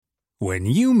When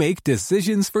you make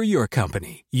decisions for your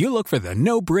company, you look for the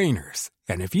no-brainers.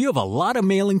 And if you have a lot of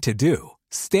mailing to do,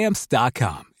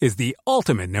 Stamps.com is the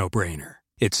ultimate no-brainer.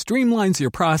 It streamlines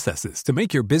your processes to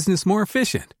make your business more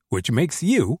efficient, which makes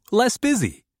you less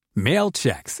busy. Mail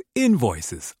checks,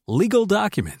 invoices, legal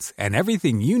documents, and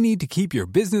everything you need to keep your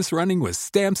business running with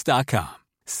Stamps.com.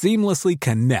 Seamlessly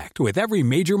connect with every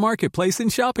major marketplace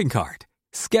and shopping cart.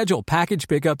 Schedule package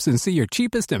pickups and see your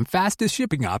cheapest and fastest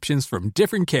shipping options from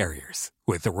different carriers.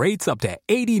 With rates up to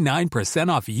 89%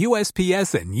 off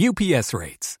USPS and UPS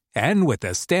rates. And with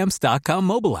the Stamps.com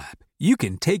mobile app, you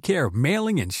can take care of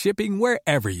mailing and shipping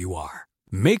wherever you are.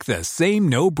 Make the same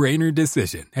no-brainer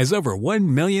decision as over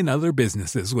 1 million other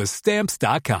businesses with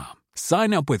Stamps.com.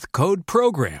 Sign up with code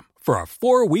PROGRAM for a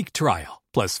 4-week trial,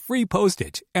 plus free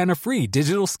postage and a free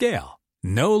digital scale.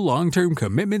 No long-term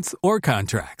commitments or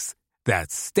contracts.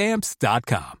 That's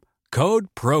Stamps.com. Code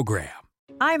PROGRAM.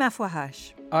 I'm Afua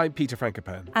Hirsch. I'm Peter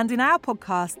Frankopan. And in our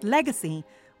podcast, Legacy,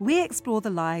 we explore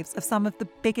the lives of some of the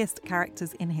biggest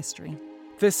characters in history.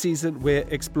 This season, we're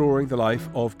exploring the life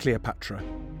of Cleopatra.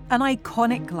 An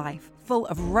iconic life full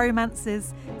of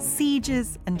romances,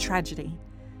 sieges, and tragedy.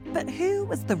 But who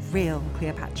was the real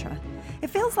Cleopatra?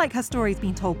 It feels like her story's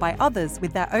been told by others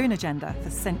with their own agenda for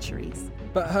centuries.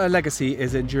 But her legacy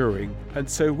is enduring, and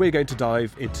so we're going to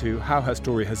dive into how her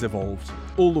story has evolved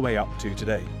all the way up to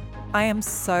today. I am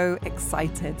so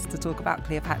excited to talk about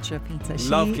Cleopatra, Peter.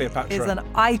 Love Cleopatra. She is an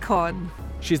icon.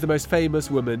 She's the most famous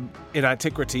woman in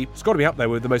antiquity. It's got to be up there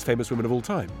with the most famous women of all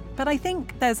time. But I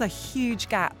think there's a huge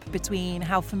gap between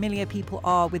how familiar people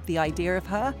are with the idea of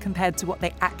her compared to what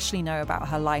they actually know about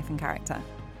her life and character.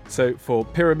 So for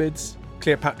Pyramids,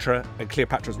 Cleopatra and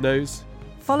Cleopatra's Nose,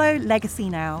 follow Legacy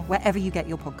now wherever you get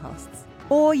your podcasts.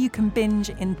 Or you can binge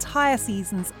entire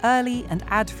seasons early and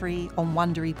ad-free on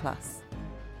Wondery Plus.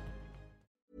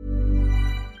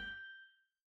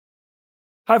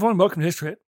 Hi everyone, welcome to History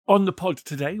Hit. On the pod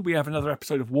today, we have another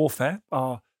episode of Warfare,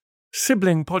 our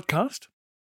sibling podcast.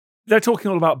 They're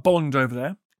talking all about Bond over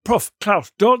there. Prof.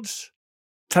 Klaus Dodds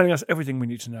telling us everything we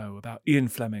need to know about Ian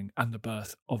Fleming and the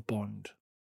birth of Bond.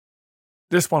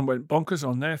 This one went bonkers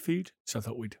on their feed, so I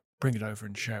thought we'd bring it over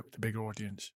and share it with the bigger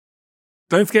audience.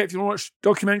 Don't forget, if you want to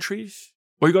watch documentaries,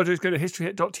 all you got to do is go to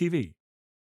historyhit.tv,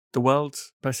 the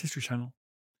world's best history channel.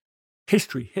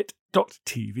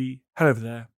 Historyhit.tv. Head over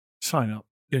there, sign up.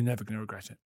 You're never going to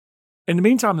regret it. In the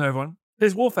meantime, though, everyone,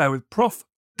 there's Warfare with Prof.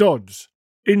 Dodds.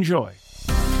 Enjoy.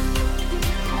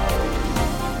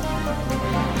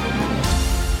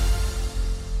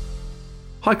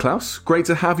 Hi, Klaus. Great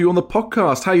to have you on the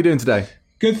podcast. How are you doing today?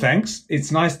 Good, thanks.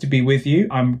 It's nice to be with you.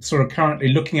 I'm sort of currently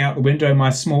looking out the window in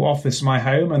my small office in my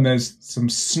home, and there's some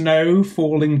snow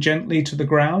falling gently to the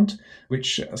ground,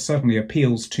 which certainly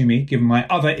appeals to me, given my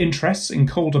other interests in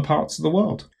colder parts of the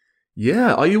world.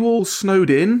 Yeah, are you all snowed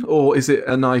in, or is it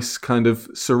a nice kind of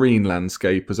serene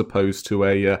landscape as opposed to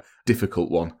a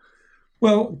difficult one?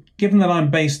 Well, given that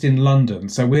I'm based in London,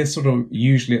 so we're sort of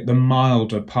usually at the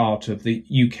milder part of the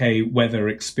UK weather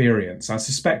experience. I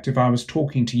suspect if I was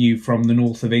talking to you from the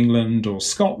north of England or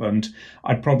Scotland,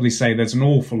 I'd probably say there's an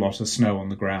awful lot of snow on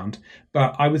the ground.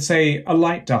 But I would say a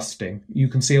light dusting. You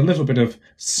can see a little bit of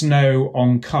snow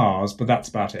on cars, but that's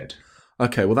about it.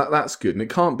 Okay, well that's good. And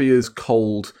it can't be as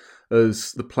cold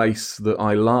as the place that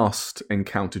I last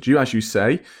encountered you. As you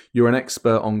say, you're an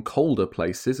expert on colder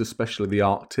places, especially the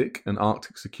Arctic and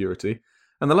Arctic security.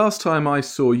 And the last time I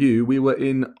saw you, we were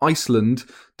in Iceland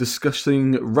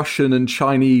discussing Russian and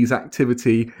Chinese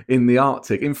activity in the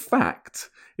Arctic. In fact,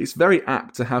 it's very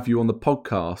apt to have you on the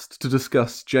podcast to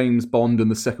discuss James Bond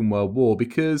and the Second World War,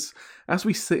 because as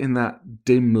we sit in that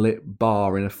dim-lit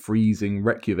bar in a freezing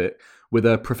Reykjavik, with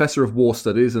a professor of war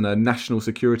studies and a national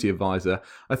security advisor,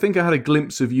 I think I had a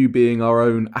glimpse of you being our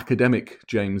own academic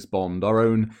James Bond, our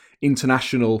own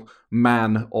international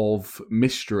man of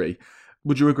mystery.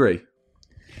 Would you agree?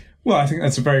 Well, I think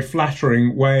that's a very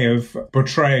flattering way of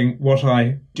portraying what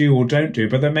I do or don't do,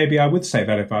 but then maybe I would say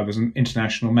that if I was an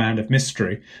international man of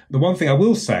mystery. The one thing I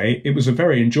will say, it was a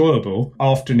very enjoyable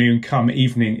afternoon come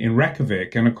evening in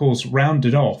Reykjavik, and of course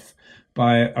rounded off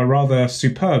by a rather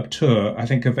superb tour, I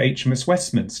think, of HMS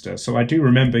Westminster. So I do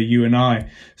remember you and I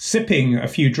sipping a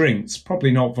few drinks,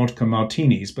 probably not vodka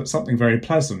martinis, but something very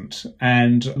pleasant,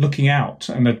 and looking out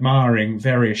and admiring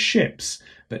various ships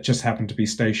that just happened to be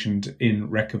stationed in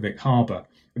Reykjavik harbour.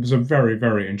 It was a very,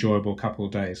 very enjoyable couple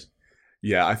of days.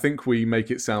 Yeah, I think we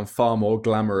make it sound far more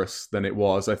glamorous than it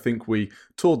was. I think we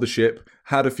toured the ship,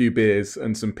 had a few beers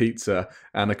and some pizza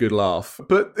and a good laugh.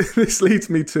 But this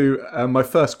leads me to my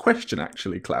first question,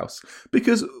 actually, Klaus.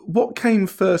 Because what came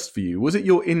first for you? Was it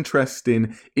your interest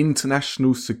in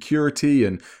international security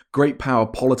and great power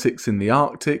politics in the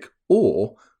Arctic?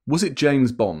 Or was it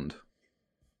James Bond?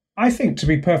 I think, to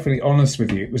be perfectly honest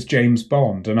with you, it was James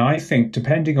Bond. And I think,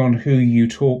 depending on who you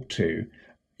talk to,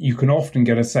 you can often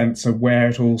get a sense of where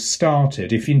it all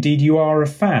started, if indeed you are a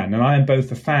fan. And I am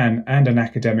both a fan and an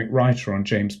academic writer on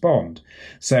James Bond.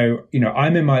 So,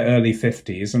 I'm in my early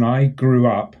 50s and I grew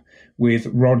up with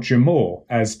Roger Moore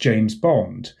as James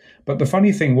Bond. But the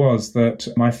funny thing was that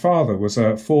my father was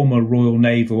a former Royal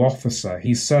Naval officer.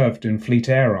 He served in Fleet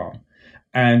Air Arm.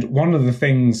 And one of the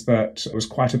things that was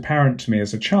quite apparent to me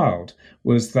as a child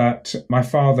was that my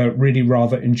father really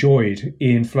rather enjoyed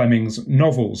Ian Fleming's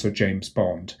novels of James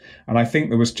Bond. And I think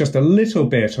there was just a little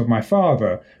bit of my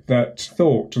father that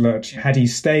thought that had he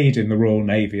stayed in the Royal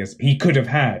Navy, he could have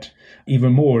had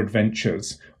even more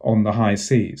adventures on the high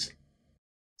seas.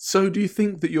 So do you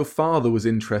think that your father was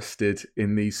interested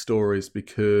in these stories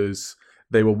because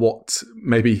they were what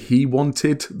maybe he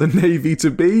wanted the Navy to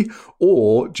be?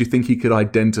 Or do you think he could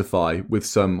identify with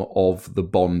some of the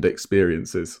Bond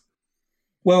experiences?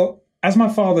 Well, as my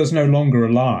father's no longer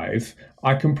alive,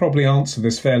 I can probably answer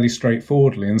this fairly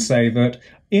straightforwardly and say that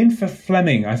Ian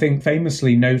Fleming, I think,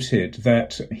 famously noted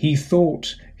that he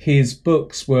thought his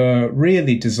books were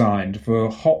really designed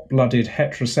for hot-blooded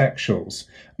heterosexuals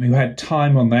who had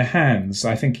time on their hands,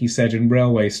 I think he said, in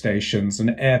railway stations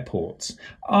and airports.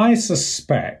 I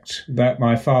suspect that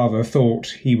my father thought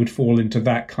he would fall into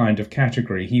that kind of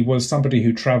category. He was somebody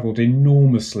who travelled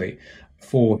enormously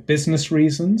for business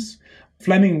reasons.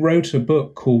 Fleming wrote a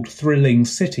book called Thrilling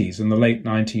Cities in the late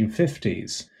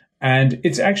 1950s. And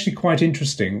it's actually quite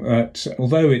interesting that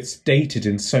although it's dated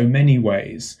in so many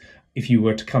ways, if you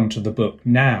were to come to the book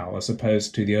now as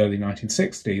opposed to the early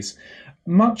 1960s,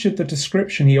 much of the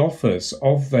description he offers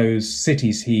of those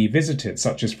cities he visited,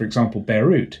 such as, for example,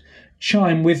 Beirut,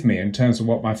 chime with me in terms of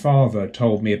what my father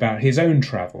told me about his own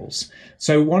travels.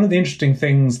 So one of the interesting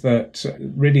things that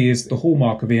really is the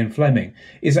hallmark of Ian Fleming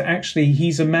is that actually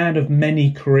he's a man of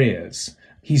many careers.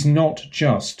 He's not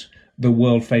just the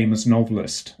world-famous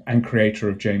novelist and creator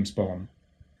of James Bond.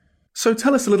 So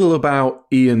tell us a little about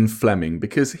Ian Fleming,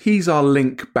 because he's our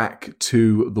link back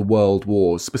to the World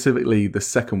Wars, specifically the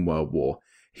Second World War.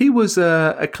 He was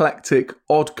a eclectic,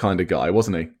 odd kind of guy,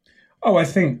 wasn't he? Oh, I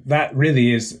think that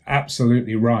really is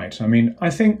absolutely right. I mean, I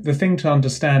think the thing to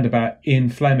understand about Ian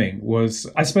Fleming was,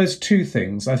 I suppose, two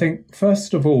things. I think,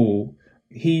 first of all,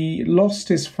 he lost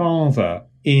his father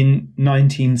in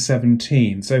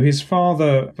 1917. So his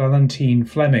father, Valentine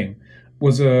Fleming,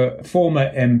 was a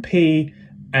former MP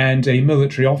and a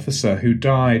military officer who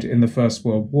died in the First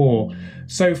World War.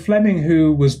 So Fleming,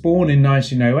 who was born in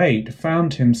 1908,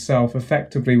 found himself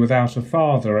effectively without a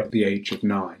father at the age of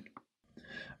 9.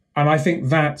 And I think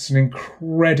that's an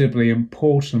incredibly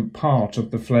important part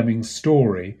of the Fleming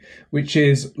story, which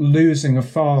is losing a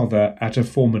father at a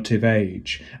formative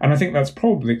age. And I think that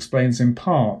probably explains in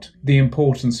part the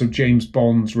importance of James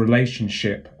Bond's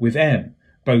relationship with M,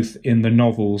 both in the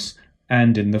novels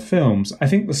and in the films. I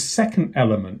think the second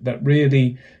element that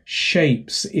really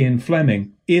shapes Ian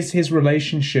Fleming is his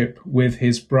relationship with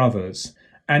his brothers.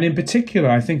 And in particular,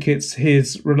 I think it's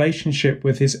his relationship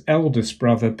with his eldest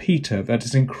brother, Peter, that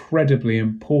is incredibly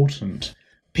important.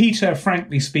 Peter,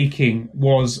 frankly speaking,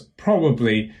 was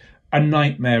probably a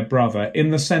nightmare brother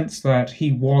in the sense that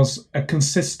he was a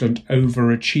consistent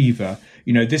overachiever.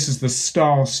 You know, this is the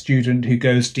star student who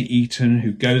goes to Eton,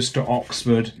 who goes to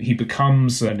Oxford. He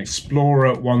becomes an explorer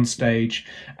at one stage,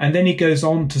 and then he goes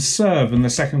on to serve in the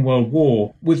Second World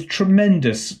War with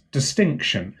tremendous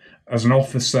distinction as an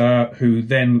officer who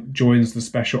then joins the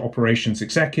Special Operations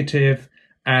Executive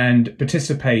and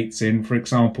participates in, for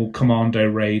example, commando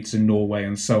raids in Norway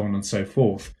and so on and so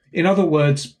forth. In other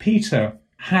words, Peter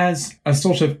has a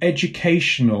sort of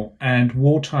educational and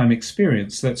wartime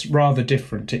experience that's rather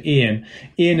different to Ian.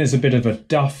 Ian is a bit of a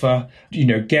duffer,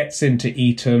 gets into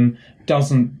Eton,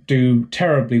 doesn't do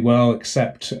terribly well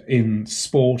except in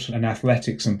sport and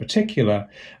athletics in particular,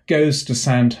 goes to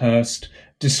Sandhurst,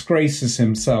 disgraces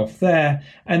himself there,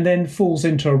 and then falls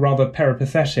into a rather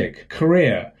peripatetic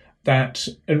career that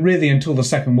really until the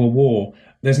Second World War,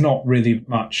 there's not really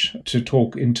much to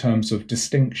talk in terms of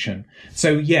distinction.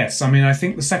 So yes, I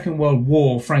think the Second World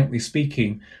War, frankly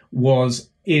speaking,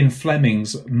 was Ian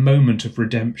Fleming's moment of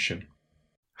redemption.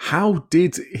 How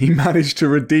did he manage to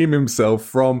redeem himself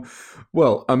from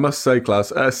Well, I must say,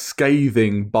 Klaus, a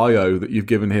scathing bio that you've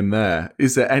given him there.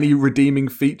 Is there any redeeming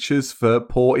features for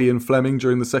poor Ian Fleming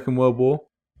during the Second World War?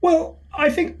 Well, I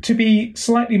think to be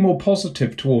slightly more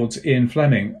positive towards Ian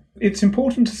Fleming, it's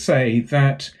important to say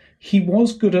that he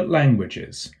was good at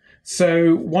languages.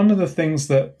 So one of the things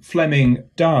that Fleming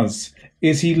does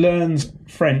is he learns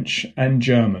French and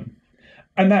German.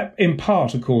 And that, in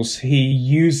part, of course, he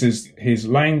uses his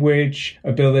language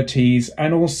abilities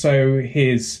and also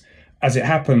his, as it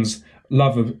happens,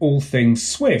 love of all things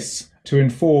Swiss to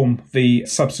inform the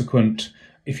subsequent,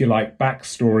 if you like,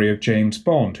 backstory of James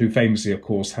Bond, who famously, of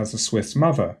course, has a Swiss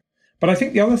mother. But I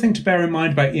think the other thing to bear in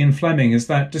mind about Ian Fleming is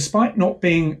that despite not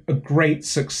being a great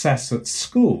success at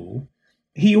school,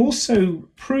 he also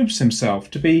proves himself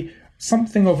to be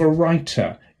something of a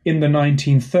writer in the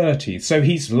 1930s. So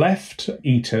he's left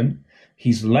Eton,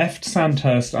 he's left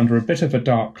Sandhurst under a bit of a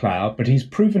dark cloud, but he's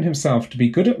proven himself to be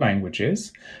good at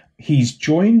languages. He's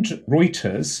joined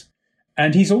Reuters,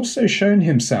 and he's also shown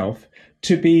himself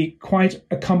to be quite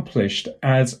accomplished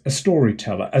as a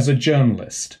storyteller, as a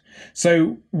journalist.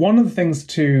 So one of the things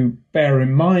to bear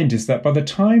in mind is that by the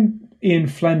time Ian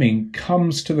Fleming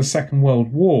comes to the Second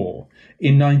World War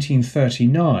in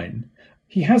 1939,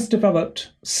 he has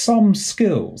developed some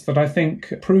skills that I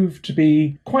think prove to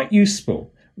be quite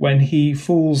useful when he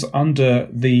falls under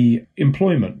the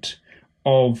employment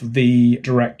of the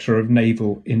Director of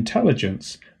Naval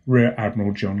Intelligence, Rear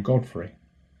Admiral John Godfrey.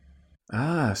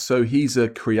 Ah, so he's a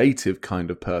creative kind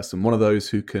of person, one of those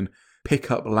who can pick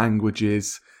up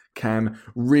languages, can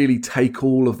really take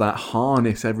all of that,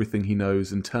 harness everything he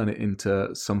knows and turn it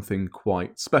into something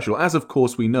quite special, as of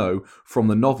course we know from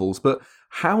the novels. But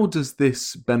how does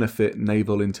this benefit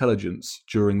naval intelligence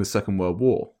during the Second World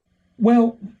War?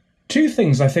 Well, two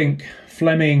things I think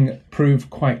Fleming proved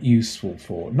quite useful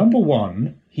for. Number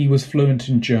one, he was fluent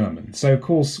in German. So, of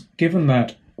course, given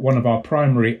that one of our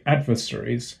primary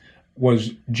adversaries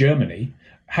was Germany,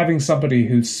 having somebody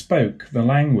who spoke the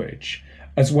language,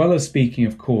 as well as speaking,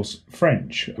 of course,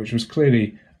 French, which was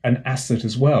clearly an asset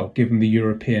as well, given the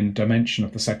European dimension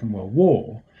of the Second World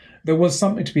War, there was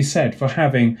something to be said for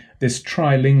having this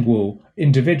trilingual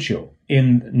individual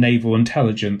in naval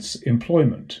intelligence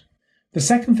employment. The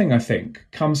second thing, I think,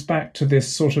 comes back to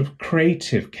this sort of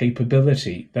creative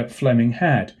capability that Fleming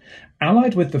had,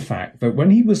 allied with the fact that when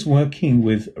he was working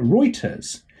with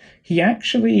Reuters, he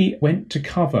actually went to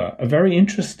cover a very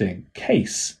interesting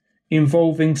case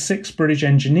involving 6 British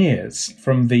engineers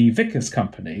from the Vickers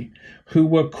Company who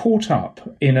were caught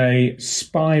up in a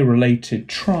spy-related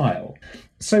trial.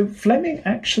 So Fleming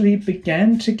actually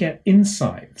began to get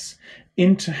insights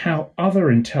into how other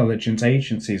intelligence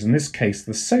agencies, in this case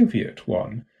the Soviet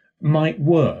one, might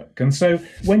work. And so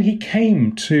when he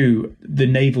came to the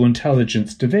Naval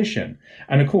Intelligence Division,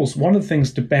 and of course one of the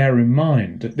things to bear in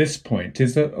mind at this point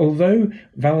is that although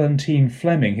Valentine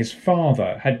Fleming, his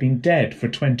father, had been dead for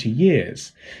 20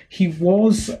 years, he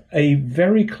was a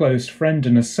very close friend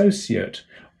and associate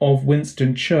of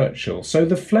Winston Churchill. So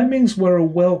the Flemings were a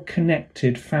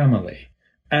well-connected family.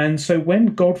 And so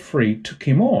when Godfrey took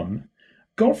him on,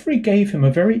 Godfrey gave him a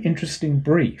very interesting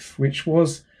brief, which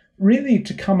was really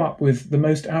to come up with the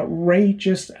most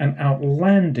outrageous and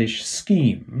outlandish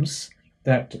schemes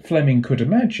that Fleming could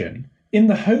imagine, in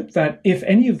the hope that if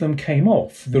any of them came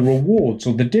off, the rewards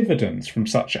or the dividends from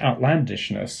such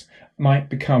outlandishness might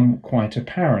become quite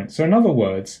apparent. So in other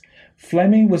words,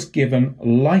 Fleming was given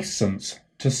license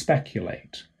to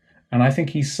speculate, and I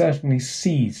think he certainly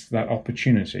seized that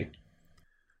opportunity.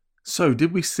 So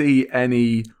did we see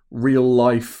any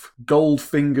real-life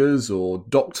Goldfingers or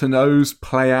Dr. No's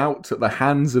play out at the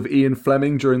hands of Ian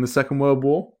Fleming during the Second World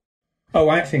War? Oh,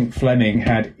 I think Fleming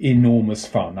had enormous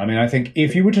fun. I mean, I think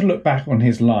if you were to look back on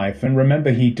his life, and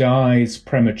remember he dies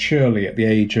prematurely at the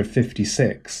age of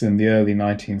 56 in the early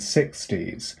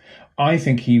 1960s, I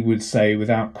think he would say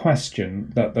without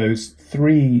question that those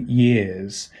 3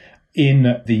 years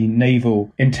in the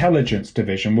Naval Intelligence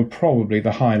Division were probably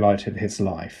the highlight of his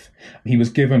life. He was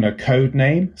given a code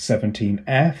name,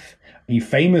 17F. He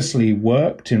famously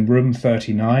worked in room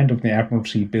 39 of the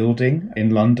Admiralty Building in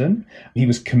London. He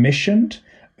was commissioned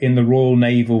in the Royal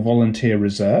Naval Volunteer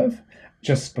Reserve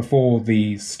just before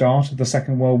the start of the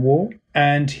Second World War,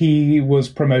 and he was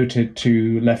promoted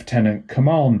to Lieutenant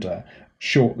Commander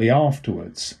shortly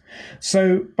afterwards.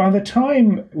 So by the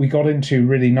time we got into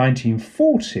really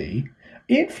 1940,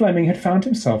 Ian Fleming had found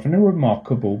himself in a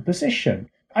remarkable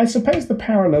position. I suppose the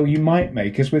parallel you might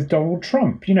make is with Donald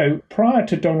Trump. You know, prior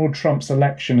to Donald Trump's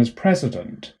election as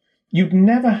president, you'd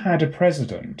never had a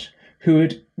president who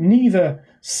had neither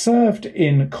served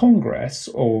in Congress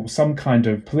or some kind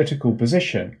of political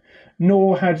position,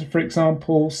 nor had, for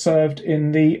example, served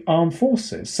in the armed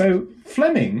forces. So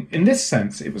Fleming, in this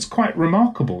sense, it was quite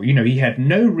remarkable. You know, he had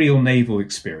no real naval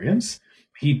experience.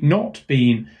 He'd not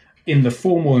been in the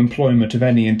formal employment of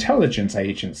any intelligence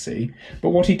agency,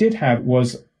 but what he did have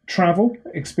was travel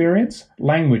experience,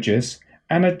 languages,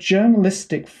 and a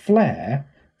journalistic flair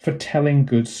for telling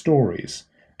good stories.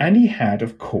 And he had,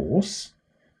 of course,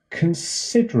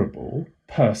 considerable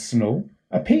personal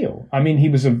appeal. I mean, he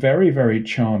was a very, very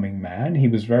charming man. He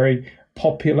was very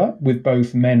popular with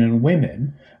both men and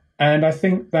women. And I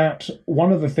think that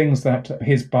one of the things that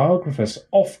his biographers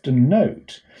often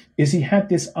note is he had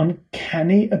this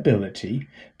uncanny ability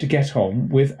to get on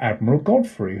with Admiral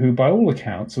Godfrey, who by all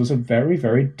accounts was a very,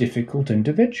 very difficult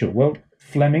individual. Well,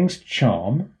 Fleming's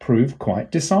charm proved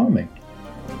quite disarming.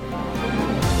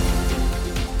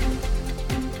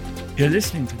 You're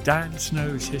listening to Dan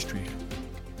Snow's History.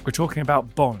 We're talking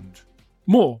about Bond.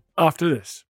 More after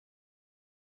this.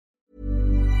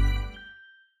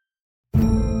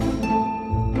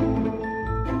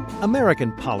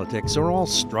 American politics are all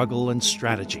struggle and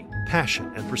strategy,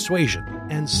 passion and persuasion,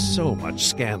 and so much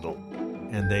scandal.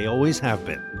 And they always have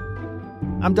been.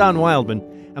 I'm Don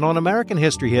Wildman, and on American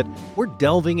History Hit, we're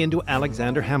delving into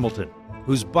Alexander Hamilton,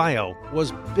 whose bio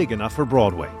was big enough for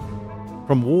Broadway.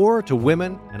 From war to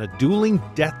women and a dueling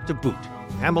death to boot,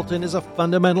 Hamilton is a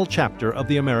fundamental chapter of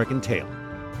the American tale.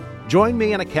 Join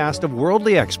me and a cast of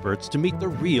worldly experts to meet the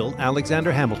real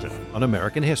Alexander Hamilton on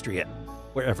American History Hit,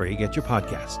 wherever you get your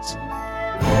podcasts.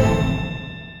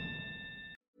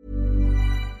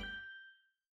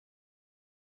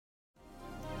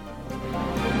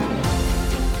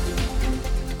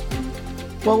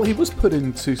 Well, he was put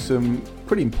into some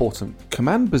pretty important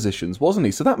command positions, wasn't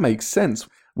he? So that makes sense.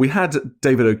 We had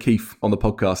David O'Keefe on the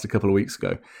podcast a couple of weeks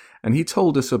ago, and he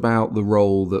told us about the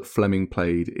role that Fleming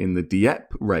played in the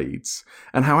Dieppe raids,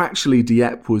 and how actually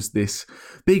Dieppe was this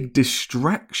big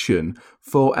distraction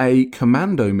for a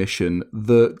commando mission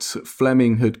that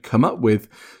Fleming had come up with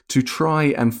to try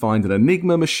and find an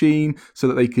Enigma machine so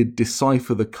that they could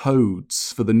decipher the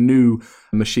codes for the new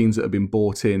machines that had been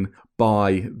brought in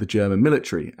by the German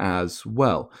military as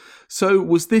well. So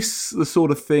was this the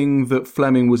sort of thing that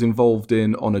Fleming was involved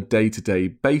in on a day-to-day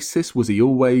basis? Was he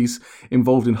always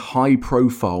involved in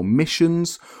high-profile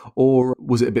missions, or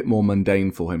was it a bit more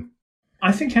mundane for him?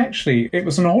 I think actually it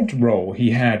was an odd role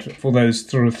he had for those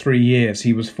sort of 3 years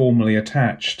he was formally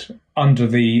attached under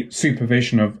the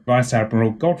supervision of Vice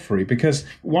Admiral Godfrey, because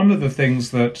one of the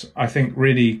things that I think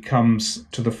really comes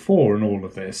to the fore in all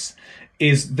of this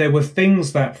is there were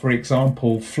things that, for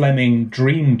example, Fleming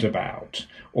dreamed about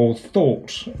or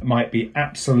thought might be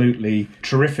absolutely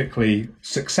terrifically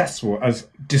successful as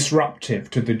disruptive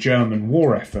to the German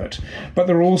war effort. But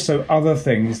there are also other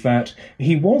things that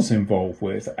he was involved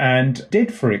with and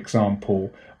did, for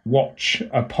example, watch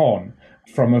upon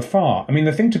from afar. I mean,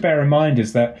 the thing to bear in mind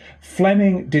is that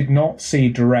Fleming did not see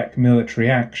direct military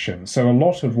action. So a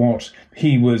lot of what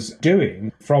he was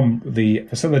doing from the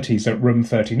facilities at Room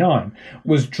 39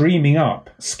 was dreaming up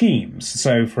schemes.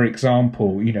 So, for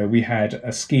example, you know, we had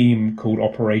a scheme called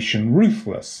Operation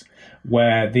Ruthless,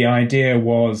 where the idea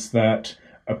was that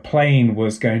a plane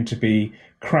was going to be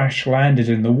crash landed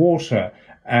in the water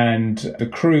and the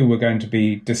crew were going to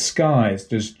be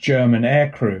disguised as German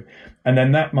aircrew. And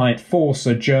then that might force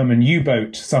a German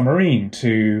U-boat submarine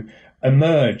to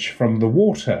emerge from the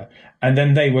water. And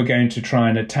then they were going to try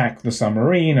and attack the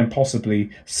submarine and possibly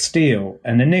steal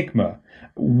an Enigma.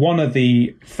 One of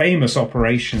the famous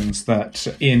operations that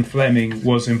Ian Fleming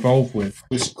was involved with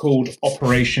was called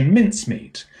Operation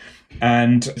Mincemeat.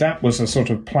 And that was a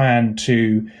sort of plan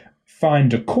to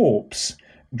find a corpse,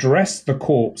 dress the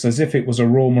corpse as if it was a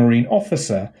Royal Marine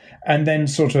officer, and then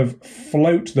sort of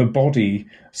float the body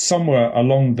somewhere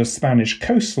along the Spanish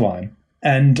coastline.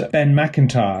 And Ben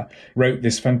Macintyre wrote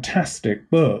this fantastic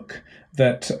book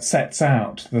that sets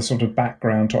out the sort of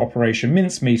background to Operation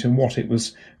Mincemeat and what it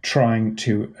was trying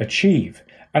to achieve.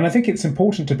 And I think it's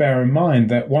important to bear in mind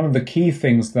that one of the key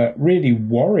things that really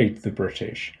worried the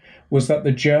British was that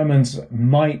the Germans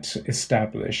might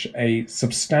establish a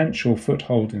substantial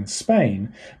foothold in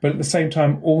Spain, but at the same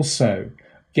time also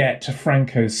get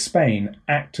Franco's Spain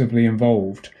actively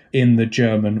involved in the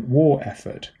German war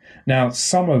effort. Now,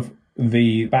 some of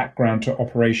the background to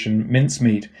Operation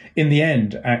Mincemeat in the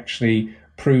end actually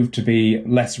proved to be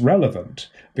less relevant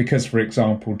because, for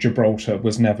example, Gibraltar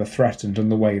was never threatened in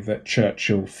the way that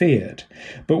Churchill feared.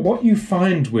 But what you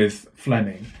find with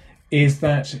Fleming is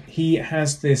that he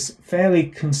has this fairly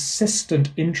consistent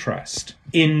interest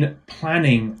in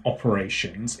planning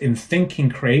operations, in thinking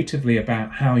creatively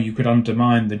about how you could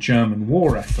undermine the German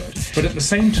war effort. But at the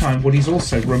same time, what he's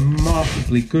also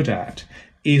remarkably good at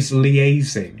is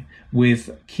liaising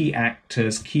with key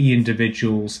actors, key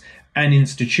individuals, and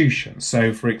institutions.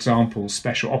 So, for example,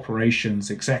 Special Operations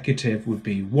Executive would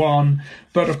be one.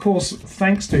 But of course,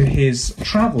 thanks to his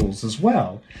travels as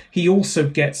well, he also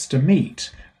gets to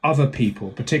meet other people,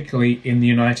 particularly in the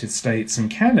United States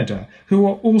and Canada, who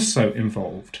are also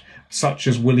involved, such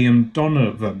as William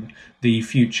Donovan, the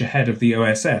future head of the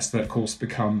OSS, that of course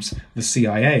becomes the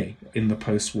CIA in the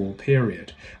post-war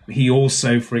period. He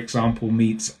also, for example,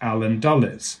 meets Alan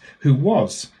Dulles, who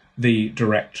was the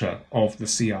director of the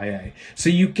CIA. So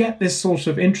you get this sort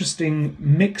of interesting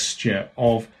mixture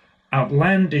of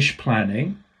outlandish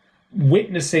planning,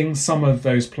 witnessing some of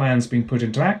those plans being put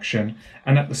into action,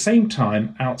 and at the same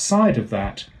time, outside of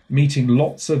that, meeting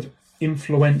lots of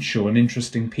influential and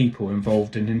interesting people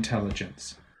involved in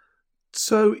intelligence.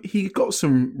 So he got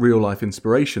some real-life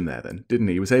inspiration there then, didn't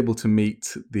he? He was able to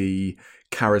meet the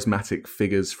charismatic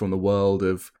figures from the world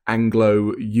of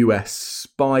Anglo-US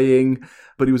spying,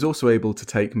 but he was also able to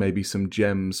take maybe some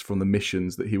gems from the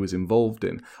missions that he was involved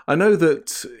in. I know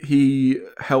that he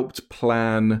helped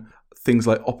plan things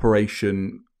like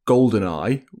Operation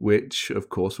GoldenEye, which of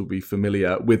course will be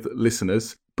familiar with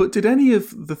listeners. But did any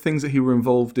of the things that he were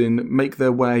involved in make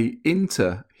their way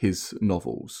into his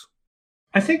novels?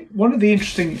 I think one of the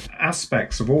interesting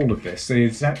aspects of all of this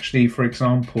is actually, for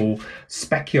example,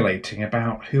 speculating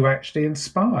about who actually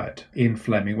inspired Ian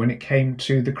Fleming when it came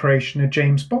to the creation of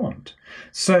James Bond.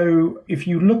 So if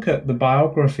you look at the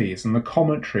biographies and the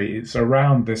commentaries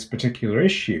around this particular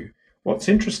issue, what's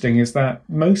interesting is that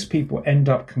most people end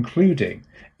up concluding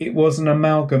it was an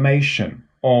amalgamation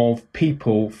of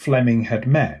people Fleming had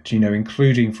met,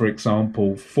 including, for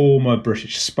example, former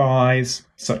British spies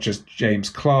such as James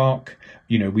Clark.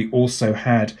 We also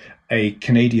had a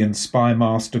Canadian spy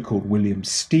master called William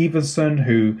Stevenson,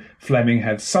 who Fleming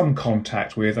had some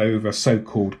contact with over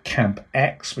so-called Camp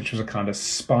X, which was a kind of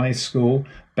spy school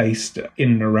based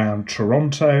in and around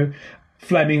Toronto.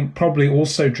 Fleming probably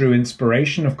also drew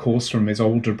inspiration, of course, from his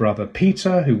older brother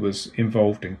Peter, who was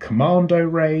involved in commando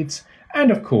raids, and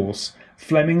of course,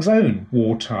 Fleming's own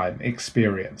wartime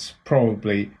experience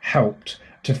probably helped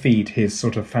to feed his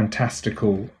sort of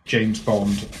fantastical James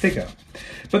Bond figure.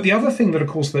 But the other thing that, of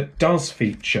course, that does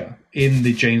feature in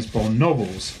the James Bond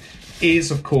novels is,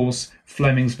 of course,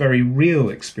 Fleming's very real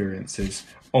experiences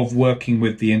of working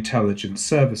with the intelligence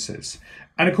services.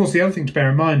 And, of course, the other thing to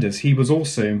bear in mind is he was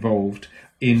also involved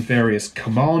in various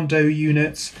commando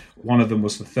units. One of them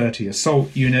was the 30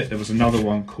 Assault Unit. There was another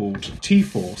one called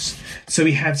T-Force. So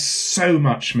he had so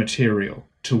much material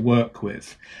to work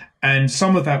with. And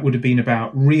some of that would have been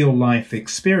about real-life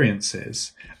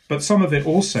experiences, but some of it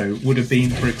also would have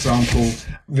been, for example,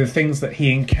 the things that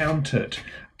he encountered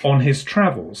on his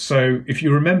travels. So if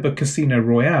you remember Casino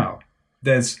Royale,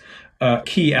 there's a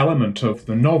key element of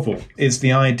the novel is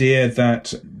the idea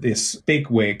that this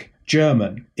bigwig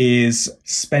German is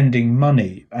spending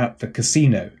money at the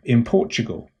casino in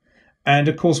Portugal. And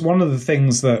of course, one of the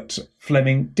things that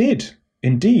Fleming did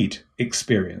indeed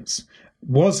experience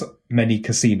was many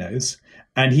casinos,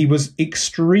 and he was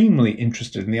extremely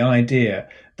interested in the idea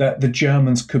that the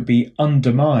Germans could be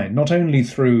undermined, not only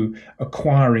through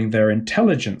acquiring their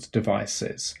intelligence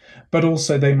devices, but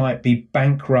also they might be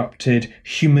bankrupted,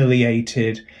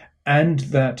 humiliated, and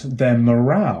that their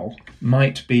morale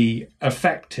might be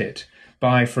affected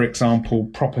by, for example,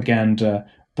 propaganda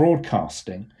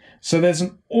broadcasting. So there's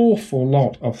an awful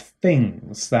lot of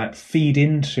things that feed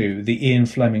into the Ian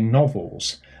Fleming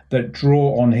novels that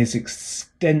draw on his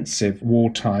extensive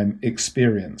wartime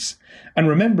experience. And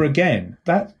remember again,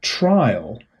 that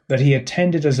trial that he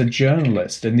attended as a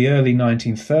journalist in the early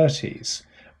 1930s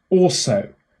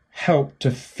also helped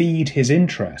to feed his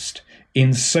interest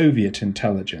in Soviet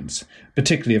intelligence,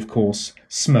 particularly, of course,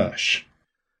 SMERSH.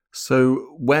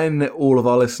 So when all of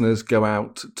our listeners go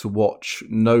out to watch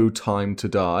No Time to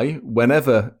Die,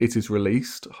 whenever it is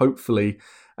released, hopefully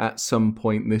at some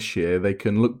point this year, they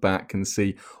can look back and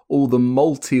see all the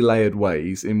multi-layered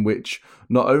ways in which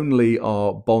not only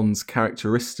are Bond's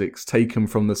characteristics taken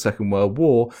from the Second World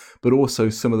War, but also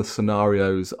some of the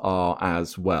scenarios are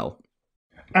as well.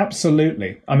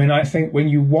 Absolutely. I mean, I think when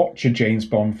you watch a James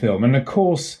Bond film, and of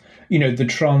course, the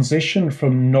transition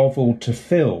from novel to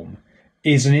film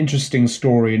is an interesting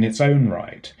story in its own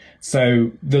right.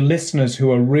 So the listeners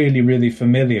who are really, really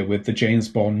familiar with the James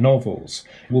Bond novels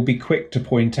will be quick to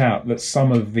point out that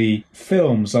some of the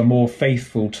films are more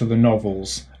faithful to the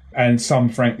novels and some,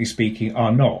 frankly speaking,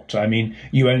 are not. I mean,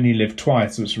 You Only Live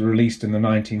Twice, which was released in the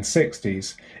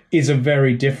 1960s, is a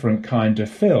very different kind of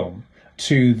film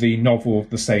to the novel of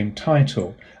the same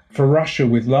title. For Russia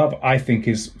with Love, I think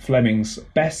is Fleming's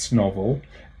best novel,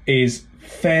 is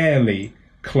fairly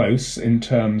close in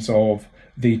terms of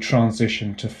the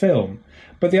transition to film.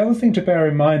 But the other thing to bear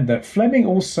in mind that Fleming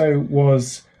also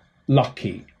was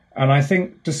lucky. And I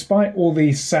think despite all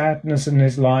the sadness in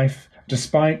his life,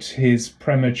 despite his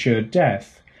premature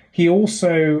death, he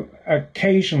also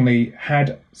occasionally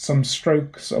had some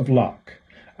strokes of luck.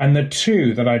 And the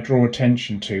two that I draw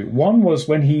attention to, one was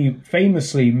when he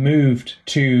famously moved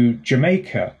to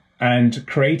Jamaica and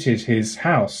created his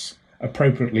house,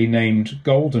 appropriately named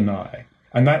Goldeneye.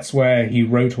 And that's where he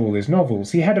wrote all his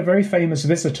novels. He had a very famous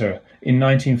visitor in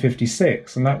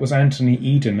 1956, and that was Anthony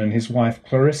Eden and his wife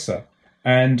Clarissa.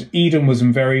 And Eden was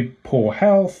in very poor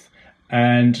health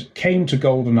and came to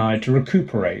Goldeneye to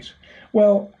recuperate.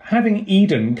 Well, having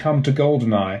Eden come to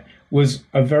Goldeneye was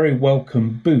a very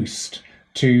welcome boost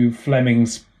to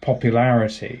Fleming's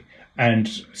popularity and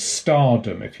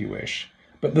stardom, if you wish.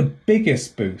 But the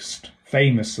biggest boost,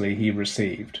 famously, he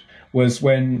received was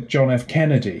when John F.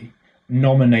 Kennedy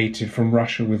nominated From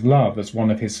Russia with Love as one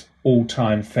of his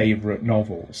all-time favourite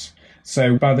novels.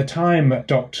 So by the time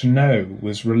Dr. No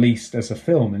was released as a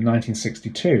film in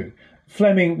 1962,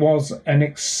 Fleming was an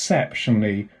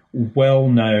exceptionally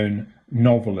well-known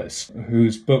novelist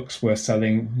whose books were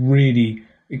selling really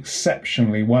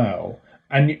exceptionally well.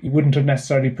 And you wouldn't have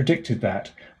necessarily predicted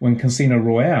that when Casino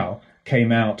Royale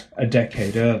came out a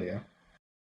decade earlier.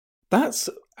 That's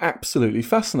absolutely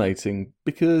fascinating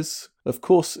because, of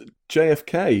course,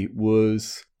 JFK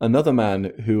was another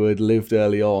man who had lived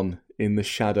early on in the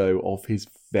shadow of his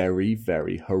very,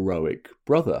 very heroic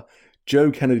brother.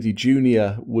 Joe Kennedy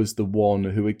Jr. was the one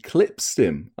who eclipsed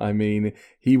him. I mean,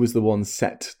 he was the one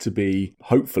set to be,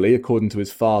 hopefully, according to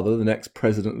his father, the next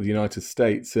president of the United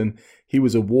States. And he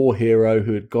was a war hero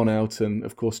who had gone out and,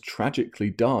 of course, tragically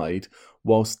died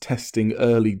whilst testing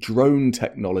early drone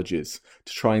technologies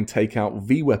to try and take out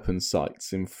V-weapon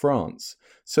sites in France.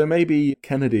 So maybe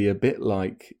Kennedy, a bit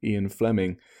like Ian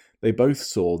Fleming, they both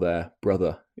saw their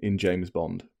brother in James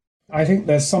Bond. I think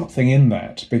there's something in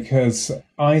that, because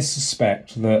I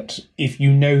suspect that if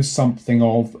you know something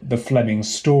of the Fleming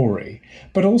story,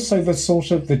 but also the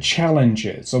sort of the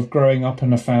challenges of growing up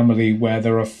in a family where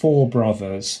there are four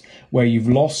brothers, where you've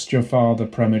lost your father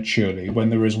prematurely, when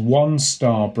there is one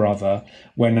star brother,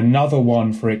 when another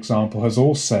one, for example, has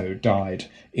also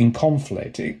died in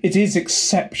conflict, it is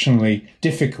exceptionally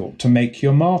difficult to make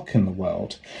your mark in the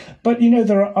world. But, you know,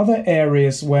 there are other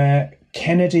areas where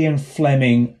Kennedy and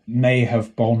Fleming may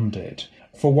have bonded.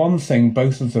 For one thing,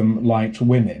 both of them liked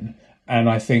women, and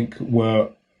I think were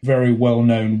very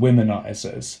well-known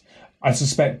womanizers. I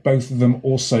suspect both of them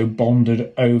also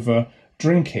bonded over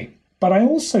drinking. But I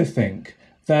also think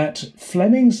that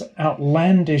Fleming's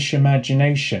outlandish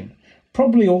imagination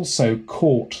probably also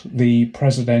caught the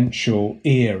presidential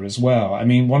ear as well. I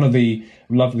mean, one of the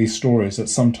lovely stories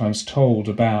that's sometimes told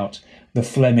about the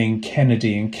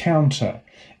Fleming-Kennedy encounter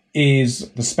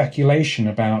is the speculation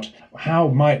about how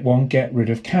might one get rid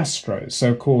of Castro.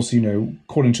 So, of course, you know,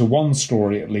 according to one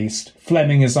story at least,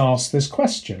 Fleming is asked this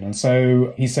question. And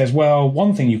so he says, well,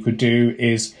 one thing you could do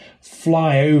is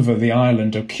fly over the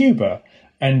island of Cuba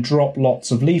and drop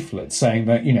lots of leaflets saying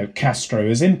that, you know, Castro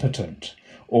is impotent.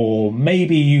 Or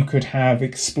maybe you could have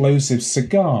explosive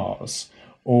cigars.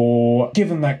 Or,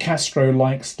 given that Castro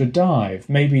likes to dive,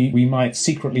 maybe we might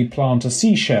secretly plant a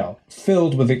seashell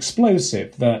filled with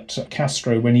explosive that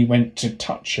Castro, when he went to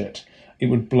touch it, it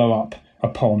would blow up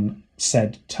upon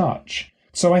said touch.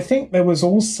 So I think there was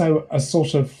also a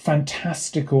sort of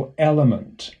fantastical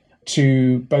element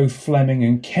to both Fleming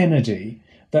and Kennedy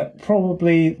that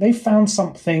probably they found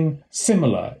something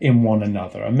similar in one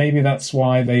another, and maybe that's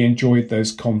why they enjoyed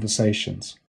those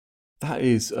conversations. That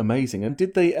is amazing. And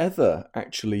did they ever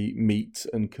actually meet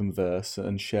and converse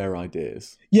and share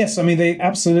ideas? Yes, I mean, they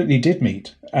absolutely did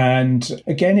meet. And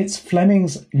again, it's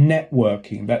Fleming's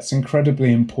networking that's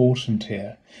incredibly important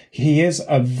here. He is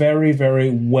a very,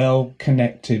 very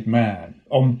well-connected man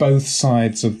on both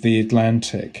sides of the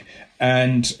Atlantic.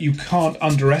 And you can't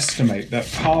underestimate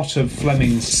that part of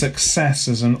Fleming's success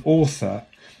as an author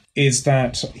is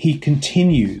that he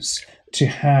continues to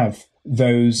have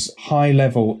those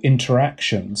high-level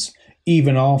interactions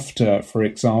even after, for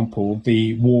example,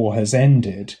 the war has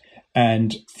ended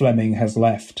and Fleming has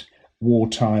left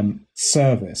wartime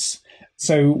service.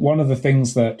 So one of the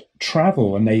things that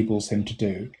travel enables him to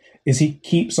do is he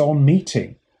keeps on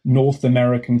meeting North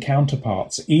American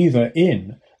counterparts, either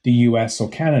in the US or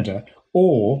Canada,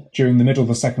 or during the middle of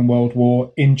the Second World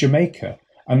War in Jamaica.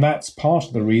 And that's part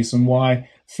of the reason why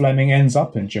Fleming ends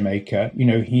up in Jamaica. You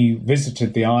know, he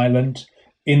visited the island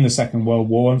in the Second World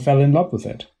War and fell in love with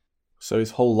it. So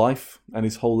his whole life and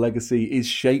his whole legacy is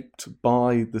shaped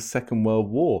by the Second World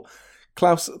War.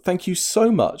 Klaus, thank you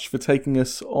so much for taking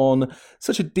us on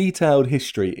such a detailed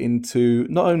history into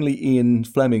not only Ian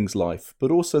Fleming's life,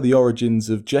 but also the origins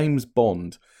of James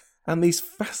Bond and these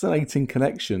fascinating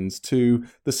connections to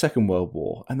the Second World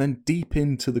War, and then deep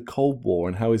into the Cold War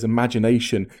and how his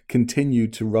imagination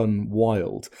continued to run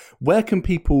wild. Where can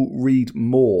people read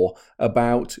more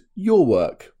about your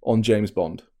work on James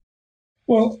Bond?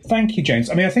 Well, thank you,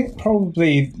 James. I mean, I think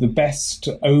probably the best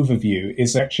overview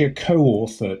is actually a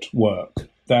co-authored work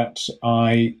that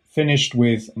I finished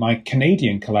with my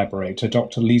Canadian collaborator,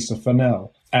 Dr. Lisa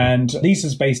Fennell. And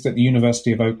Lisa's based at the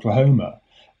University of Oklahoma.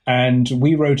 And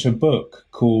we wrote a book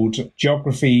called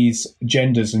Geographies,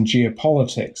 Genders and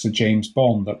Geopolitics of James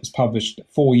Bond that was published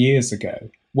 4 years ago,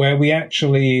 where we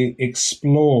actually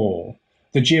explore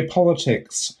the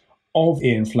geopolitics of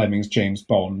Ian Fleming's James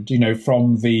Bond, you know,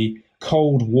 from the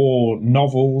Cold War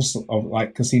novels of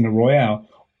like Casino Royale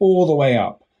all the way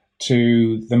up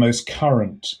to the most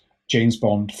current James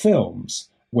Bond films,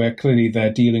 where clearly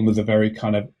they're dealing with a very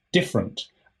kind of different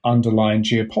underlying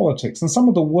geopolitics. And some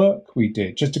of the work we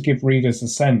did, just to give readers a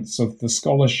sense of the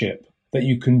scholarship that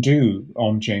you can do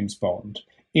on James Bond,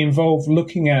 involved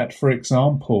looking at, for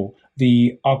example,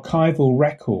 the archival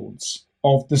records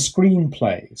of the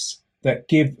screenplays that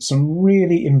give some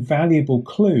really invaluable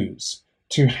clues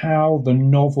to how the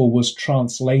novel was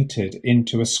translated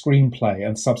into a screenplay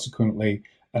and subsequently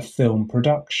a film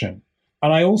production.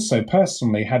 And I also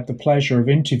personally had the pleasure of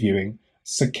interviewing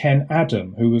Sir Ken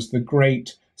Adam, who was the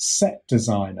great set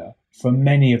designer for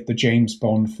many of the James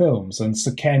Bond films. And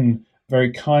Sir Ken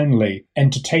very kindly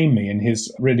entertained me in his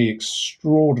really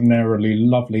extraordinarily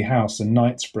lovely house in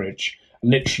Knightsbridge,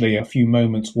 literally a few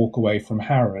moments walk away from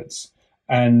Harrods.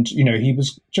 And, you know, he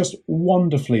was just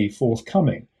wonderfully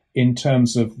forthcoming in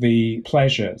terms of the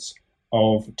pleasures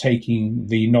of taking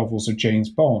the novels of James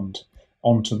Bond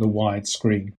onto the wide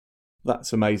screen.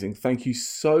 That's amazing. Thank you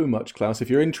so much, Klaus. If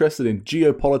you're interested in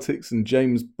geopolitics and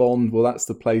James Bond, well, that's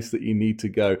the place that you need to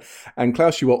go. And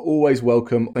Klaus, you are always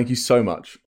welcome. Thank you so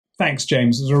much. Thanks,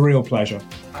 James. It was a real pleasure.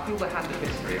 I feel the hand of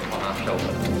history upon our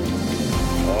shoulders.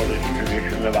 All this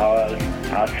tradition of ours,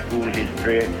 our school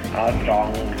history, our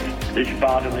songs, this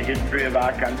part of the history of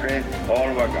our country,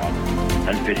 all were gone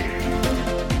and finished.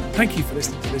 Thank you for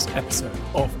listening to this episode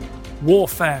of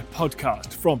Warfare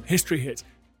Podcast from History Hit.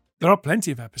 There are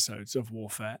plenty of episodes of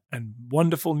Warfare and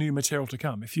wonderful new material to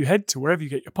come if you head to wherever you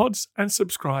get your pods and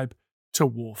subscribe to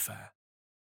Warfare.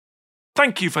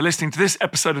 Thank you for listening to this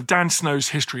episode of Dan Snow's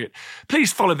History Hit.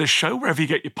 Please follow this show wherever you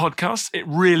get your podcasts. It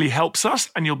really helps us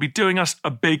and you'll be doing us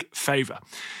a big favour.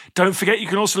 Don't forget you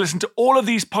can also listen to all of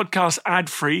these podcasts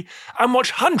ad-free and watch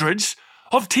hundreds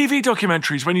of TV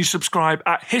documentaries when you subscribe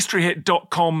at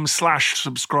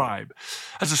historyhit.com/subscribe.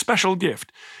 As a special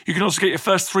gift, you can also get your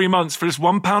first 3 months for just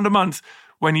 £1 a month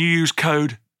when you use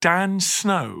code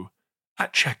DANSNOW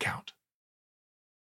at checkout.